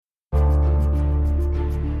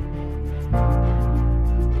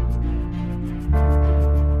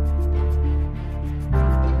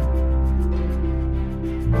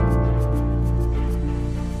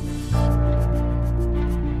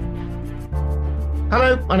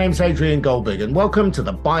Hello, my name's Adrian Goldberg and welcome to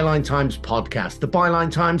the Byline Times podcast. The Byline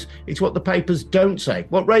Times, it's what the papers don't say,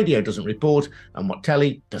 what radio doesn't report and what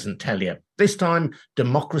telly doesn't tell you. This time,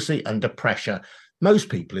 democracy under pressure. Most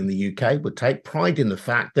people in the UK would take pride in the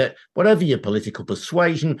fact that whatever your political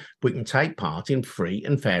persuasion, we can take part in free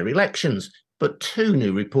and fair elections. But two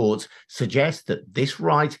new reports suggest that this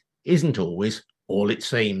right isn't always all it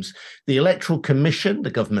seems. The Electoral Commission,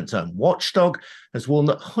 the government's own watchdog, has warned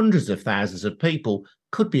that hundreds of thousands of people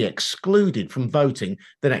could be excluded from voting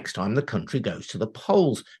the next time the country goes to the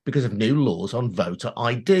polls because of new laws on voter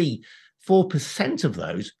ID. 4% of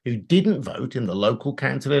those who didn't vote in the local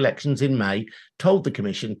council elections in May told the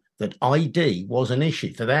Commission that ID was an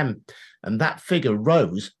issue for them. And that figure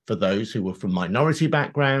rose for those who were from minority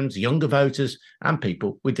backgrounds, younger voters, and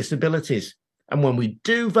people with disabilities. And when we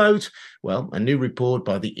do vote, well, a new report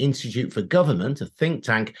by the Institute for Government, a think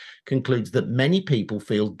tank, concludes that many people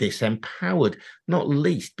feel disempowered, not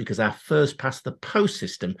least because our first-past-the-post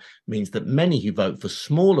system means that many who vote for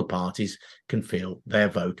smaller parties can feel their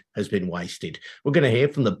vote has been wasted. We're going to hear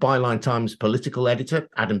from the Byline Times political editor,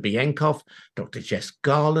 Adam Bienkov, Dr. Jess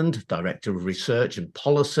Garland, Director of Research and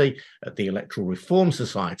Policy at the Electoral Reform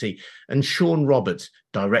Society, and Sean Roberts,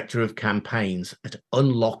 Director of Campaigns at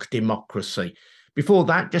Unlock Democracy. Before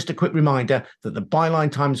that, just a quick reminder that the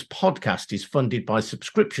Byline Times podcast is funded by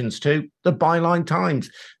subscriptions to the Byline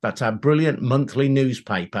Times. That's our brilliant monthly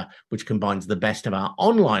newspaper, which combines the best of our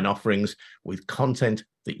online offerings with content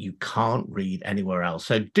that you can't read anywhere else.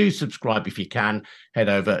 So do subscribe if you can. Head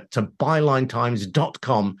over to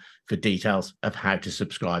bylinetimes.com for details of how to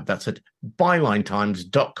subscribe. That's at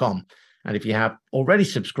bylinetimes.com. And if you have already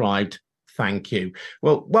subscribed, thank you.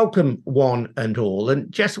 Well, welcome one and all.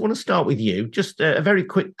 And Jess, I want to start with you. Just a very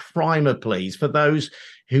quick primer, please, for those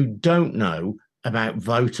who don't know about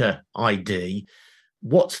voter ID.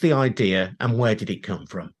 What's the idea and where did it come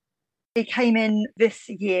from? It came in this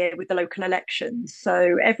year with the local elections.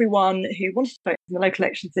 So everyone who wanted to vote in the local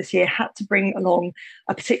elections this year had to bring along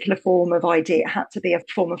a particular form of ID. It had to be a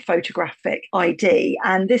form of photographic ID.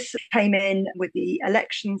 And this came in with the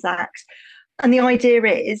Elections Act. And the idea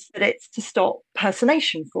is that it's to stop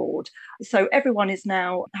personation fraud. So everyone is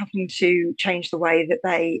now having to change the way that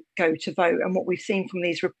they go to vote. And what we've seen from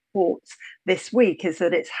these reports this week is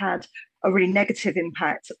that it's had a really negative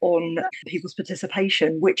impact on people's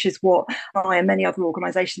participation, which is what I and many other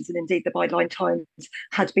organisations, and indeed the Byline Times,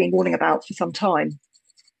 had been warning about for some time.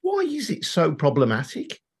 Why is it so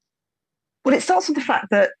problematic? Well, it starts with the fact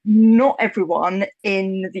that not everyone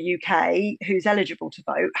in the UK who's eligible to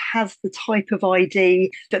vote has the type of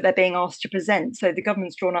ID that they're being asked to present. So the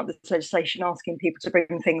government's drawn up this legislation asking people to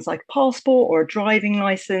bring things like a passport or a driving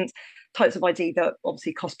licence, types of ID that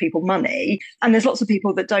obviously cost people money. And there's lots of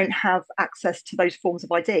people that don't have access to those forms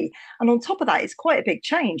of ID. And on top of that, it's quite a big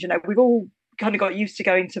change. You know, we've all kind of got used to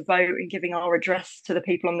going to vote and giving our address to the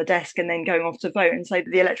people on the desk and then going off to vote. And so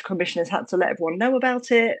the Electoral Commission has had to let everyone know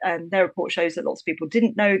about it. And their report shows that lots of people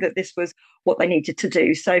didn't know that this was what they needed to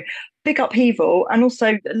do. So big upheaval, and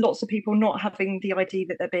also lots of people not having the ID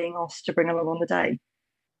that they're being asked to bring along on the day.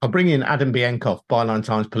 I'll bring in Adam Bienkov, Byline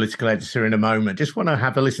Times political editor, in a moment. Just want to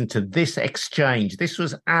have a listen to this exchange. This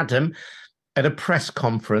was Adam at a press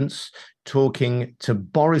conference talking to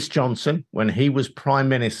Boris Johnson when he was Prime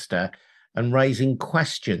Minister and raising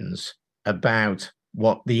questions about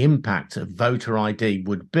what the impact of voter ID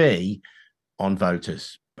would be on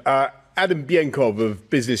voters. Adam Bienkov of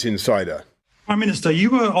Business Insider. Prime Minister,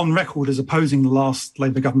 you were on record as opposing the last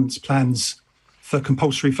Labour government's plans for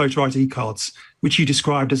compulsory voter ID cards, which you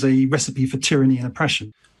described as a recipe for tyranny and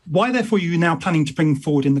oppression. Why, therefore, are you now planning to bring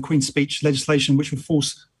forward in the Queen's Speech legislation which would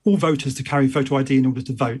force all voters to carry photo ID in order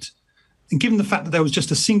to vote? And given the fact that there was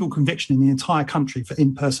just a single conviction in the entire country for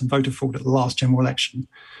in-person voter fraud at the last general election,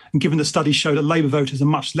 and given that studies show that Labour voters are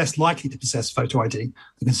much less likely to possess photo ID than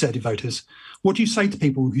Conservative voters, what do you say to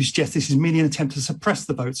people who suggest this is merely an attempt to suppress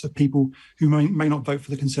the votes of people who may not vote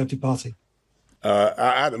for the Conservative Party?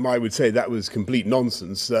 Adam, I would say that was complete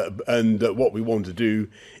nonsense. And what we want to do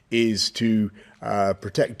is to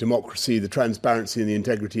protect democracy, the transparency and the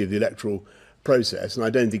integrity of the electoral process. And I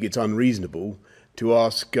don't think it's unreasonable to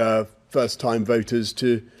ask first-time voters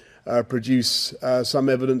to produce some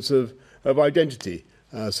evidence of identity.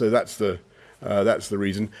 So that's the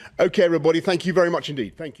reason. OK, everybody, thank you very much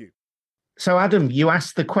indeed. Thank you. So, Adam, you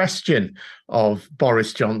asked the question of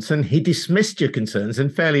Boris Johnson. He dismissed your concerns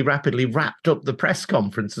and fairly rapidly wrapped up the press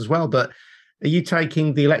conference as well. But are you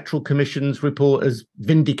taking the Electoral Commission's report as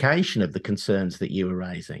vindication of the concerns that you were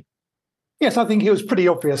raising? Yes, I think it was pretty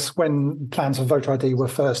obvious when plans for voter ID were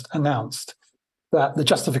first announced that the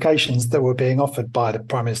justifications that were being offered by the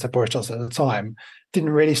Prime Minister Boris Johnson at the time didn't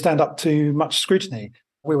really stand up to much scrutiny.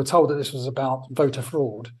 We were told that this was about voter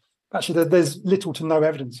fraud. Actually, there's little to no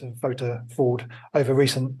evidence of voter fraud over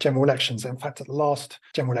recent general elections. In fact, at the last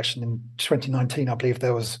general election in 2019, I believe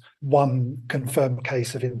there was one confirmed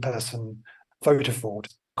case of in-person voter fraud.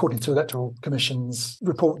 According to the Electoral Commission's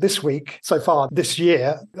report this week, so far this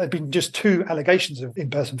year, there have been just 2 allegations of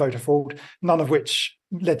in-person voter fraud, none of which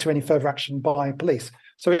led to any further action by police.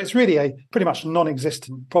 So it's really a pretty much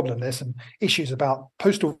non-existent problem. There's some issues about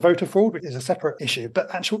postal voter fraud, which is a separate issue,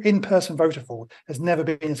 but actual in-person voter fraud has never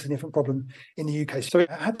been a significant problem in the UK. So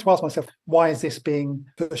I had to ask myself, why is this being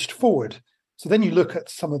pushed forward? So then you look at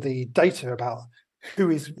some of the data about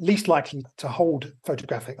who is least likely to hold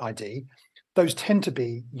photographic ID. Those tend to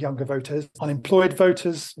be younger voters, unemployed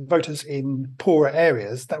voters, voters in poorer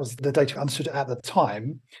areas. That was the data I understood at the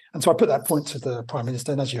time. And so I put that point to the Prime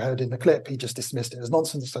Minister, and as you heard in the clip, he just dismissed it as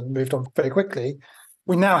nonsense and moved on very quickly.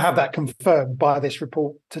 We now have that confirmed by this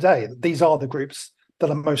report today, that these are the groups that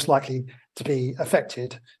are most likely to be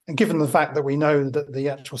affected. And given the fact that we know that the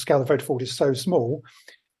actual scale of voter fraud is so small,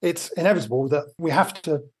 it's inevitable that we have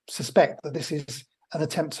to suspect that this is an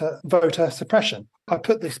attempt at voter suppression. I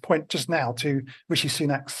put this point just now to Rishi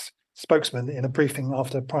Sunak's spokesman in a briefing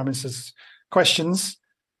after Prime Minister's questions.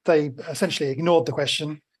 They essentially ignored the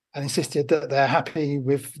question and insisted that they're happy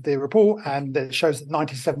with the report, and it shows that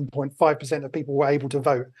 97.5% of people were able to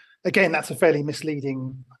vote. Again, that's a fairly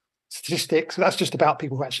misleading statistic. So that's just about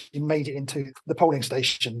people who actually made it into the polling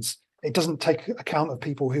stations. It doesn't take account of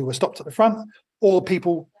people who were stopped at the front or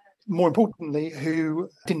people, more importantly, who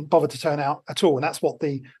didn't bother to turn out at all. And that's what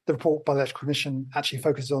the report by the Electoral Commission actually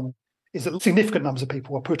focuses on, is that significant numbers of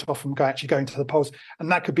people are put off from actually going to the polls.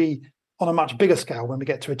 And that could be on a much bigger scale when we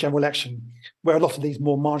get to a general election, where a lot of these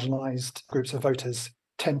more marginalised groups of voters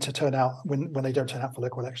tend to turn out when they don't turn out for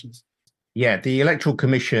local elections. Yeah, the Electoral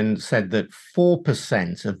Commission said that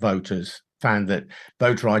 4% of voters found that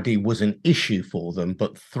voter ID was an issue for them,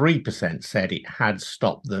 but 3% said it had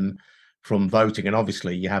stopped them from voting. And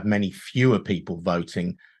obviously, you have many fewer people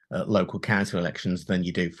voting at local council elections than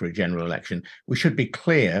you do for a general election. We should be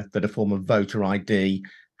clear that a form of voter ID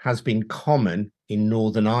has been common in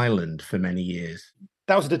Northern Ireland for many years.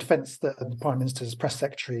 That was the defence that the Prime Minister's press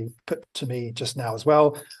secretary put to me just now as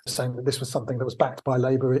well, saying that this was something that was backed by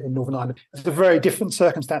Labour in Northern Ireland. It's a very different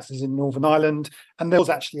circumstances in Northern Ireland, and there was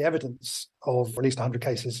actually evidence of at least 100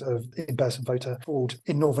 cases of in-person voter fraud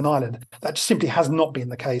in Northern Ireland. That just simply has not been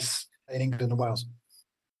the case in England and Wales.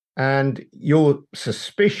 And your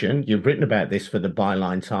suspicion, you've written about this for the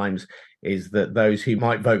Byline Times, is that those who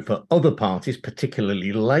might vote for other parties,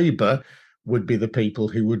 particularly Labour, would be the people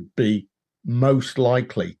who would be most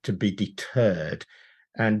likely to be deterred.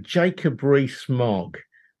 And Jacob Rees-Mogg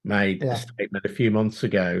made a statement a few months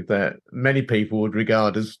ago that many people would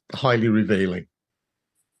regard as highly revealing.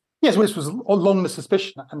 Yes, well, this was along the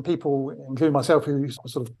suspicion, and people, including myself, who were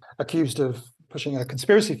sort of accused of pushing a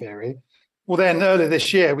conspiracy theory. Well, then earlier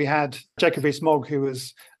this year, we had Jacob Rees-Mogg, who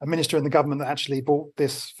was a minister in the government that actually brought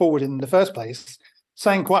this forward in the first place,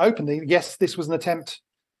 saying quite openly, yes, this was an attempt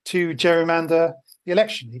to gerrymander the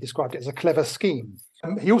election. He described it as a clever scheme.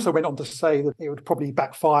 He also went on to say that it would probably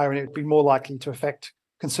backfire and it would be more likely to affect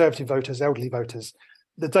Conservative voters, elderly voters.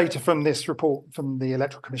 The data from this report from the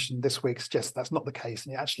Electoral Commission this week suggests that's not the case,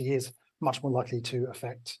 and it actually is much more likely to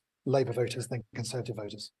affect Labour voters than Conservative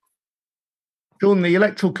voters. Sean, the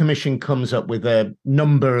Electoral Commission comes up with a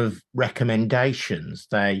number of recommendations.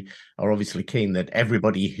 They are obviously keen that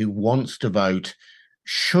everybody who wants to vote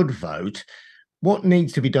should vote. What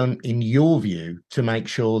needs to be done, in your view, to make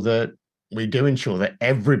sure that we do ensure that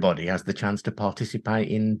everybody has the chance to participate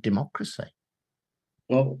in democracy?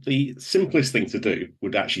 Well, the simplest thing to do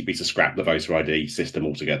would actually be to scrap the voter ID system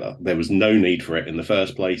altogether. There was no need for it in the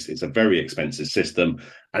first place. It's a very expensive system,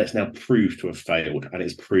 and it's now proved to have failed, and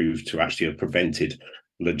it's proved to actually have prevented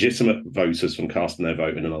legitimate voters from casting their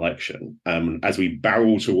vote in an election. As we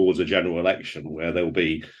barrel towards a general election where there will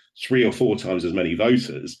be 3 or 4 times as many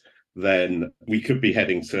voters, then we could be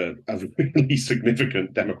heading to a really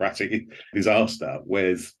significant democratic disaster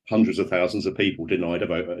with hundreds of thousands of people denied a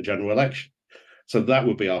vote at a general election. So that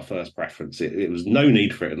would be our first preference. It was no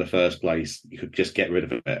need for it in the first place. You could just get rid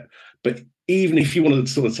of it. But even if you wanted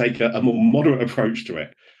to sort of take a more moderate approach to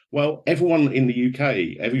it, well, everyone in the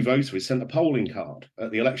UK, every voter is sent a polling card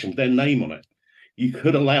at the election with their name on it. you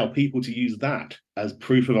could allow people to use that as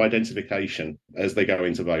proof of identification as they go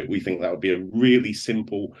in to vote. We think that would be a really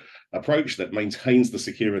simple approach that maintains the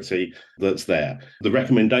security that's there. The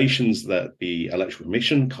recommendations that the Electoral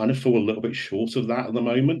Commission kind of fall a little bit short of that at the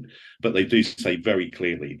moment, but they do say very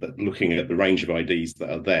clearly that looking at the range of IDs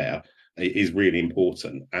that are there is really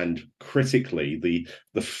important. And critically,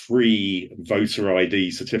 the free voter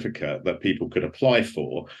ID certificate that people could apply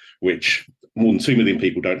for, which more than 2 million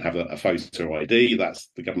people don't have a photo ID,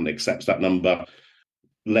 the government accepts that number.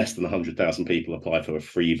 Less than 100,000 people apply for a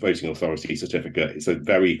free voting authority certificate. It's a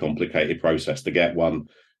very complicated process to get one.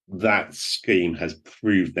 That scheme has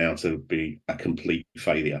proved now to be a complete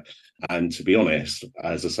failure. And to be honest,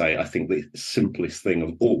 as I say, I think the simplest thing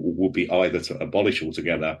of all would be either to abolish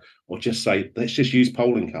altogether or just say, let's just use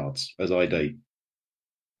polling cards as ID.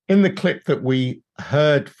 In the clip that we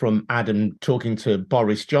heard from Adam talking to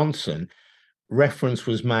Boris Johnson, reference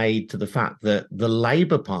was made to the fact that the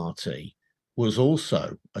Labour Party was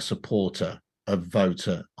also a supporter of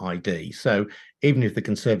voter ID. So even if the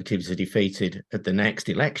Conservatives are defeated at the next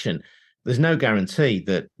election, there's no guarantee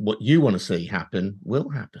that what you want to see happen will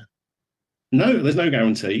happen. No, there's no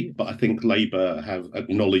guarantee, but I think Labour have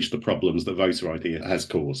acknowledged the problems that voter ID has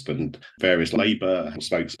caused, and various Labour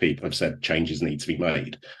spokespeople have said changes need to be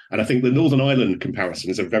made. And I think the Northern Ireland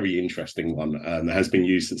comparison is a very interesting one and has been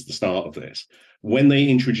used since the start of this. When they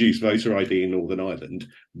introduced voter ID in Northern Ireland,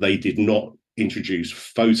 they did not introduce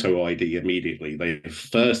photo ID immediately. They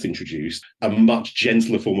first introduced a much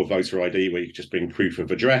gentler form of voter ID where you could just bring proof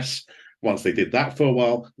of address. Once they did that for a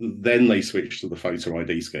while, then they switched to the photo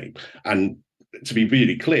ID scheme. And to be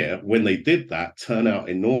really clear, when they did that, turnout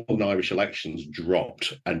in Northern Irish elections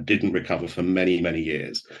dropped and didn't recover for many, many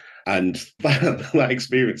years. And that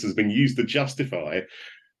experience has been used to justify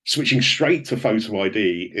switching straight to photo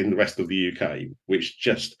ID in the rest of the UK, which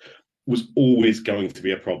just was always going to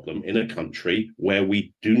be a problem in a country where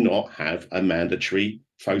we do not have a mandatory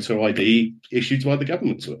photo ID issued by the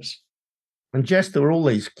government to us. And Jess, there were all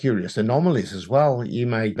these curious anomalies as well. You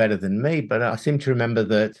may better than me, but I seem to remember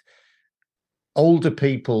that older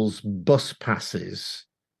people's bus passes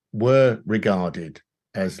were regarded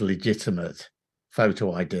as legitimate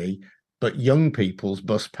photo ID, but young people's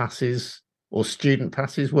bus passes or student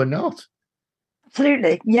passes were not.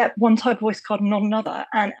 Absolutely. Yeah, one type of voice card, not another.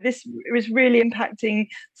 And this is really impacting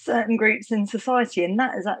certain groups in society. And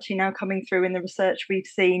that is actually now coming through in the research we've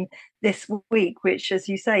seen this week, which, as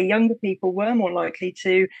you say, younger people were more likely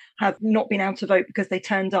to have not been able to vote because they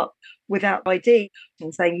turned up without ID,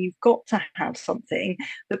 and saying you've got to have something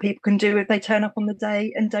that people can do if they turn up on the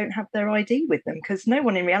day and don't have their ID with them, because no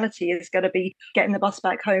one in reality is going to be getting the bus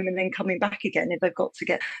back home and then coming back again if they've got to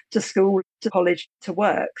get to school, to college, to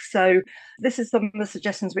work. So this is some of the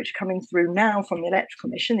suggestions which are coming through now from the Electoral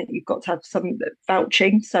Commission, that you've got to have some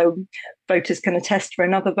vouching, so voters can attest for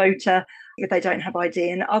another voter if they don't have ID,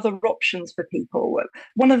 and other options for people.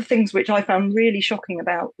 One of the things which I found really shocking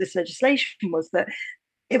about this legislation was that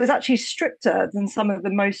it was actually stricter than some of the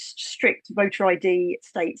most strict voter ID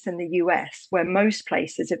states in the US, where most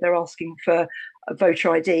places, if they're asking for a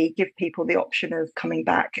voter ID, give people the option of coming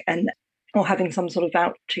back or having some sort of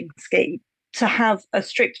vouching scheme. To have a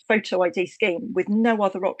strict photo ID scheme with no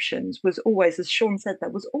other options was always, as Sean said, there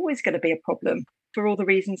was always going to be a problem for all the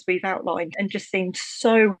reasons we've outlined, and just seemed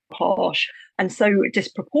so harsh and so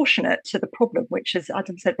disproportionate to the problem, which, as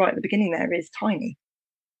Adam said right at the beginning there, is tiny.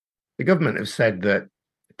 The government have said that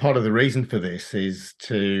part of the reason for this is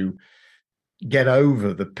to get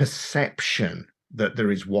over the perception that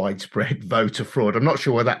there is widespread voter fraud. I'm not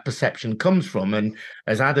sure where that perception comes from. And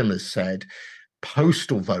as Adam has said,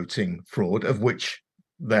 postal voting fraud, of which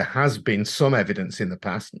there has been some evidence in the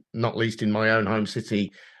past, not least in my own home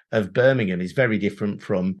city of Birmingham, is very different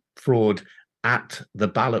from fraud at the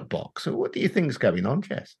ballot box. So what do you think is going on,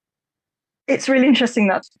 Jess? It's really interesting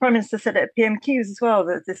that the Prime Minister said it at PMQs as well,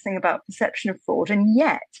 that this thing about perception of fraud. And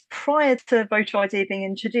yet, prior to voter ID being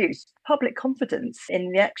introduced, public confidence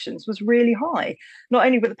in the elections was really high. Not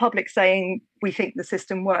only were the public saying, we think the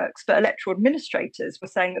system works, but electoral administrators were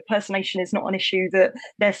saying that personation is not an issue that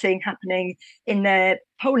they're seeing happening in their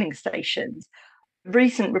polling stations.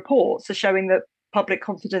 Recent reports are showing that public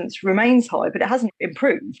confidence remains high, but it hasn't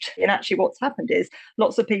improved. And actually what's happened is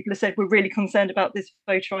lots of people have said, we're really concerned about this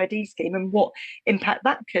voter ID scheme and what impact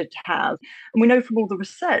that could have. And we know from all the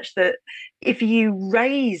research that if you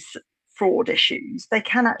raise fraud issues, they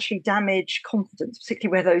can actually damage confidence,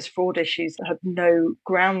 particularly where those fraud issues have no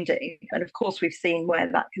grounding. And of course, we've seen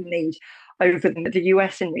where that can lead over the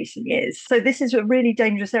US in recent years. So this is a really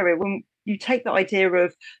dangerous area. When you take the idea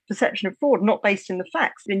of perception of fraud not based in the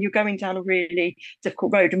facts, then you're going down a really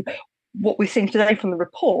difficult road. And what we've seen today from the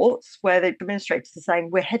reports, where the administrators are saying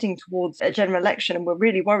we're heading towards a general election and we're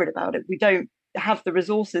really worried about it, we don't have the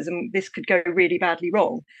resources and this could go really badly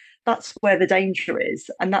wrong. That's where the danger is.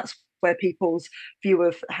 And that's where people's view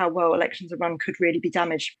of how well elections are run could really be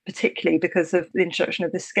damaged, particularly because of the introduction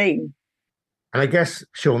of this scheme. And I guess,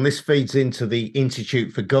 Sean, this feeds into the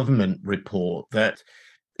Institute for Government report that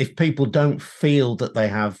if people don't feel that they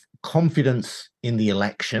have confidence in the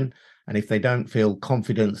election, and if they don't feel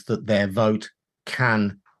confidence that their vote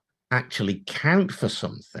can actually count for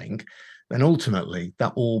something, then ultimately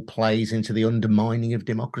that all plays into the undermining of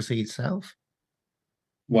democracy itself.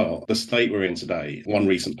 Well, the state we're in today, one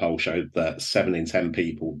recent poll showed that 7 in 10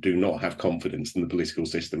 people do not have confidence in the political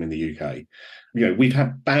system in the UK. You know, we've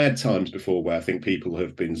had bad times before where I think people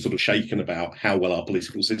have been sort of shaken about how well our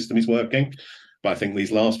political system is working. But I think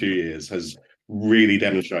these last few years has really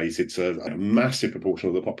demonstrated to a massive proportion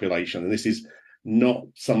of the population, and this is not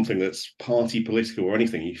something that's party political or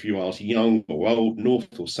anything. If you ask young or old,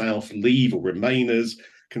 North or South, Leave or Remainers,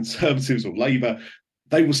 Conservatives or Labour,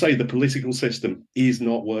 they will say the political system is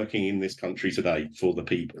not working in this country today for the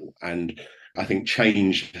people. And I think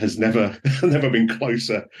change has never been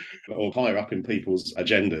closer or higher up in people's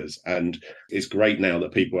agendas. And it's great now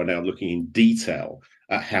that people are now looking in detail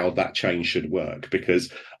at how that change should work,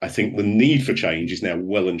 because I think the need for change is now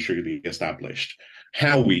well and truly established.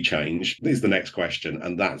 How we change is the next question,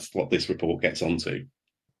 and that's what this report gets onto.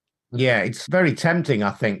 Yeah, it's very tempting,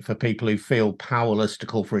 I think, for people who feel powerless to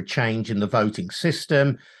call for a change in the voting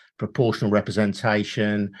system, proportional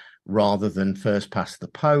representation, rather than first past the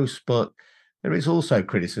post. But there is also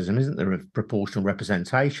criticism, isn't there, of proportional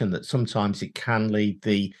representation, that sometimes it can lead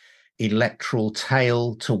the electoral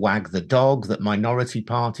tail to wag the dog, that minority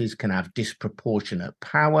parties can have disproportionate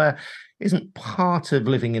power. Isn't part of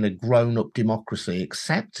living in a grown-up democracy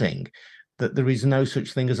accepting that there is no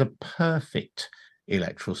such thing as a perfect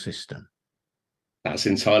electoral system? That's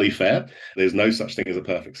entirely fair. There's no such thing as a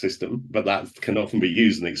perfect system, but that can often be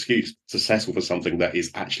used as an excuse to settle for something that is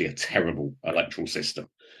actually a terrible electoral system.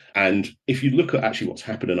 And if you look at actually what's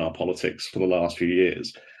happened in our politics for the last few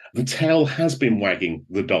years, the tail has been wagging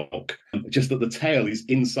the dog, just that the tail is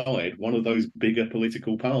inside one of those bigger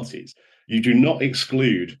political parties. You do not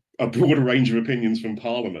exclude a broader range of opinions from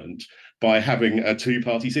Parliament by having a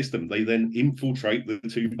two-party system. They then infiltrate the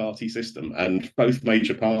two-party system, and both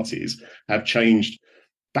major parties have changed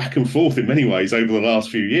back and forth in many ways over the last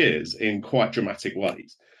few years in quite dramatic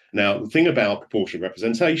ways. Now, the thing about proportional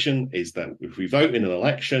representation is that if we vote in an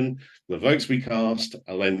election, the votes we cast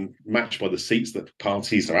are then matched by the seats that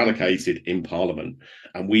parties are allocated in Parliament.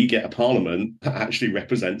 And we get a Parliament that actually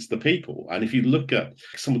represents the people. And if you look at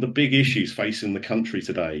some of the big issues facing the country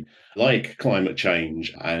today, like climate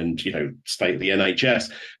change and, state of the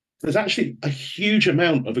NHS, there's actually a huge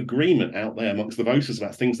amount of agreement out there amongst the voters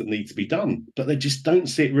about things that need to be done, but they just don't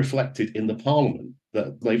see it reflected in the Parliament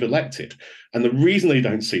that they've elected. And the reason they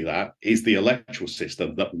don't see that is the electoral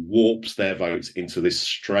system that warps their votes into this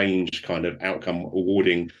strange kind of outcome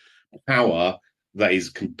awarding power that is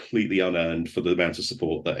completely unearned for the amount of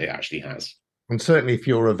support that it actually has. And certainly if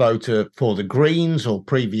you're a voter for the Greens or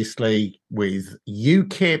previously with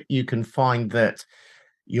UKIP, you can find that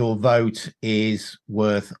your vote is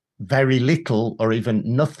worth very little or even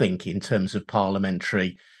nothing in terms of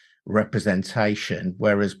parliamentary representation,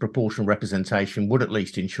 whereas proportional representation would at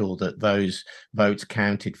least ensure that those votes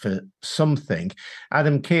counted for something.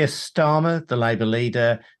 Adam Keir Starmer, the Labour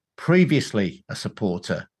leader, previously a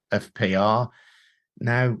supporter of PR,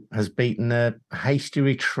 now has beaten a hasty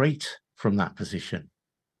retreat from that position.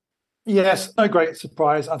 Yes, no great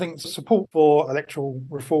surprise. I think support for electoral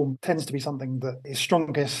reform tends to be something that is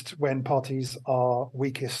strongest when parties are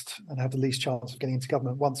weakest and have the least chance of getting into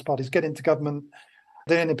government. Once parties get into government,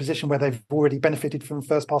 they're in a position where they've already benefited from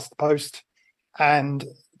first past the post, and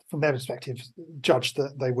from their perspective, judge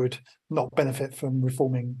that they would not benefit from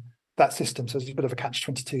reforming that system. So it's a bit of a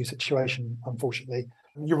catch-22 situation, unfortunately.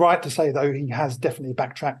 You're right to say, though, he has definitely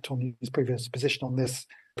backtracked on his previous position on this.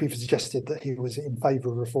 Previously suggested that he was in favour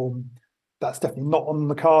of reform. That's definitely not on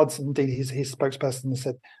the cards. Indeed, his spokesperson has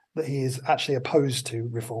said that he is actually opposed to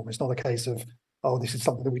reform. It's not a case of, this is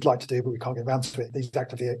something that we'd like to do, but we can't get around to it. He's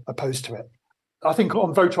actively opposed to it. I think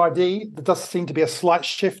on voter ID, there does seem to be a slight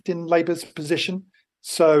shift in Labour's position.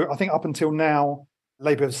 So I think up until now,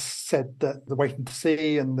 Labour has said that they're waiting to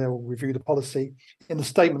see and they'll review the policy. In the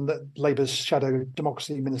statement that Labour's Shadow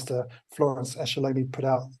Democracy Minister Florence Eshalomi put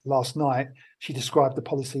out last night, she described the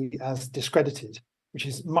policy as discredited, which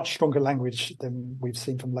is much stronger language than we've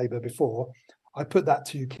seen from Labour before. I put that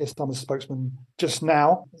to Keir Starmer's spokesman just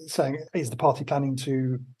now, saying, is the party planning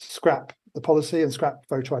to scrap the policy and scrap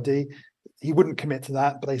voter ID. He wouldn't commit to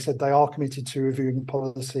that, but they said they are committed to reviewing the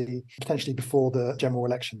policy potentially before the general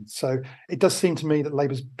election. So it does seem to me that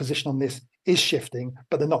Labour's position on this is shifting,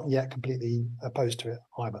 but they're not yet completely opposed to it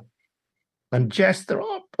either. And Jess, there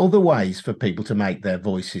are other ways for people to make their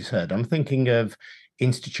voices heard. I'm thinking of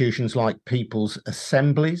institutions like people's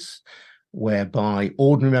assemblies, whereby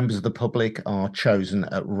ordinary members of the public are chosen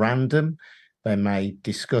at random. They may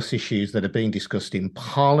discuss issues that are being discussed in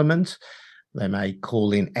Parliament. They may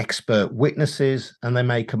call in expert witnesses, and they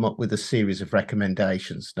may come up with a series of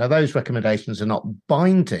recommendations. Now, those recommendations are not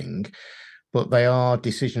binding, but they are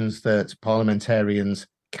decisions that parliamentarians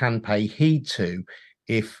can pay heed to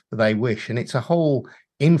if they wish. And it's a whole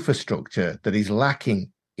infrastructure that is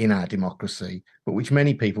lacking in our democracy, but which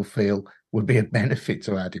many people feel would be a benefit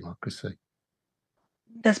to our democracy.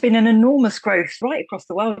 There's been an enormous growth right across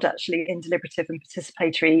the world, actually, in deliberative and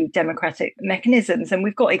participatory democratic mechanisms. And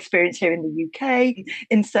we've got experience here in the UK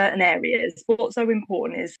in certain areas. What's so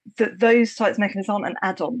important is that those types of mechanisms aren't an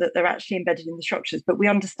add-on, that they're actually embedded in the structures, but we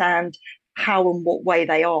understand how and what way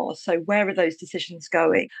they are. So where are those decisions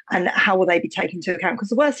going and how will they be taken into account? Because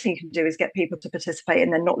the worst thing you can do is get people to participate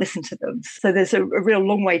and then not listen to them. So there's a real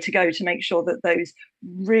long way to go to make sure that those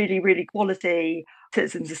really, really quality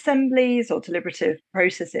citizens' assemblies or deliberative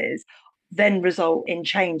processes then result in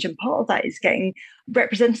change. And part of that is getting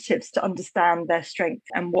representatives to understand their strength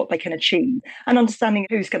and what they can achieve and understanding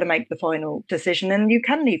who's going to make the final decision. And you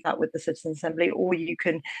can leave that with the Citizen Assembly or you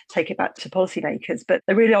can take it back to policymakers. But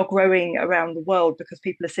they really are growing around the world because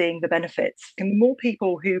people are seeing the benefits. And the more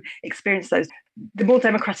people who experience those, the more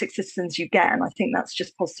democratic citizens you get. And I think that's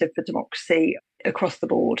just positive for democracy across the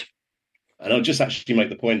board. And I'll just actually make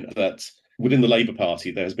the point that within the Labour Party,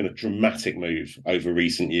 there has been a dramatic move over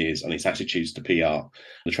recent years on its attitudes to PR.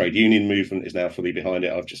 The trade union movement is now fully behind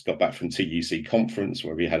it. I've just got back from TUC conference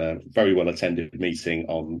where we had a very well-attended meeting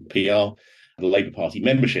on PR. The Labour Party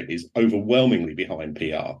membership is overwhelmingly behind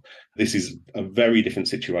PR. This is a very different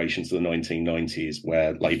situation to the 1990s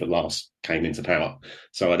where Labour last came into power.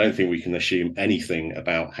 So I don't think we can assume anything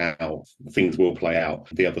about how things will play out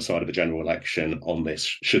the other side of the general election on this,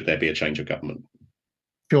 should there be a change of government.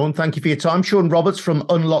 Sean, thank you for your time. Sean Roberts from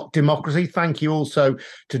Unlock Democracy. Thank you also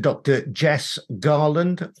to Dr. Jess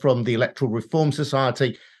Garland from the Electoral Reform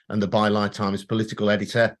Society and the Byline Times political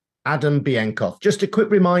editor, Adam Bienkov. Just a quick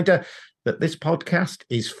reminder that this podcast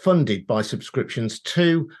is funded by subscriptions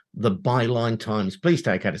to the Byline Times. Please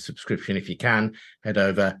take out a subscription if you can. Head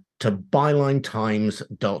over to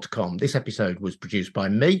bylinetimes.com. This episode was produced by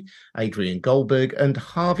me, Adrian Goldberg, and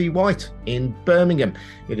Harvey White in Birmingham.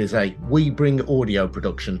 It is a We Bring Audio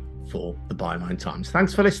production for the Byline Times.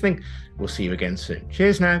 Thanks for listening. We'll see you again soon.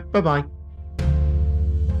 Cheers now. Bye-bye.